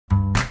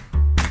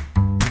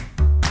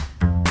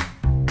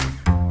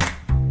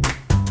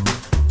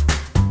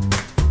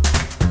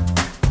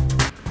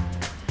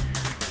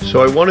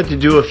So I wanted to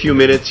do a few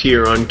minutes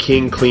here on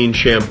King Clean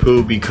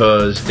Shampoo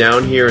because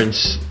down here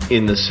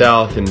in the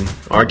South, in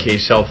our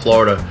case South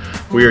Florida,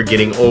 we are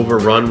getting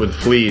overrun with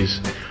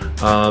fleas.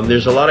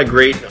 There's a lot of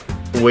great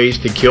ways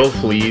to kill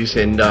fleas,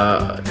 and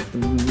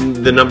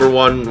the number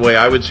one way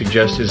I would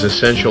suggest is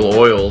essential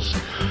oils.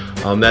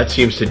 That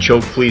seems to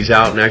choke fleas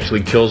out and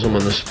actually kills them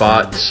on the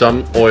spot.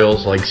 Some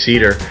oils like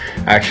cedar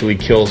actually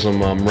kills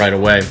them right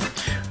away.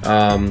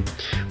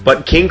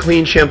 But King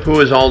Clean Shampoo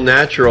is all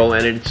natural,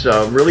 and it's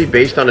really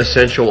based on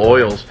essential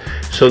oils.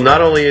 So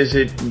not only is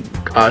it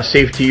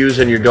safe to use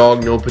on your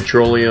dog, no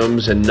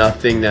petroleums and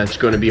nothing that's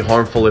going to be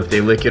harmful if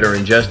they lick it or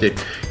ingest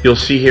it. You'll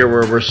see here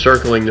where we're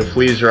circling, the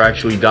fleas are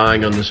actually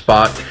dying on the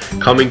spot,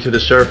 coming to the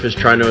surface,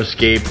 trying to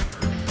escape,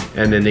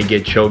 and then they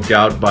get choked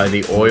out by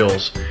the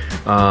oils.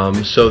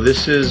 So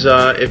this is,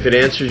 if it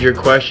answers your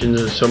questions,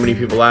 as so many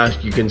people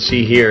ask, you can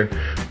see here,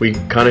 we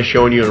kind of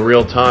showing you in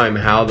real time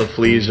how the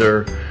fleas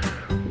are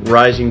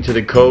rising to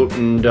the coat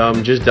and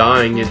just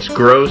dying. It's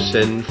gross,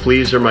 and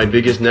fleas are my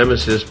biggest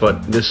nemesis,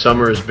 but this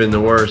summer has been the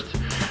worst.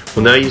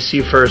 Well, now you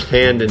see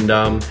firsthand,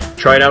 and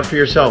try it out for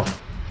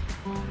yourself.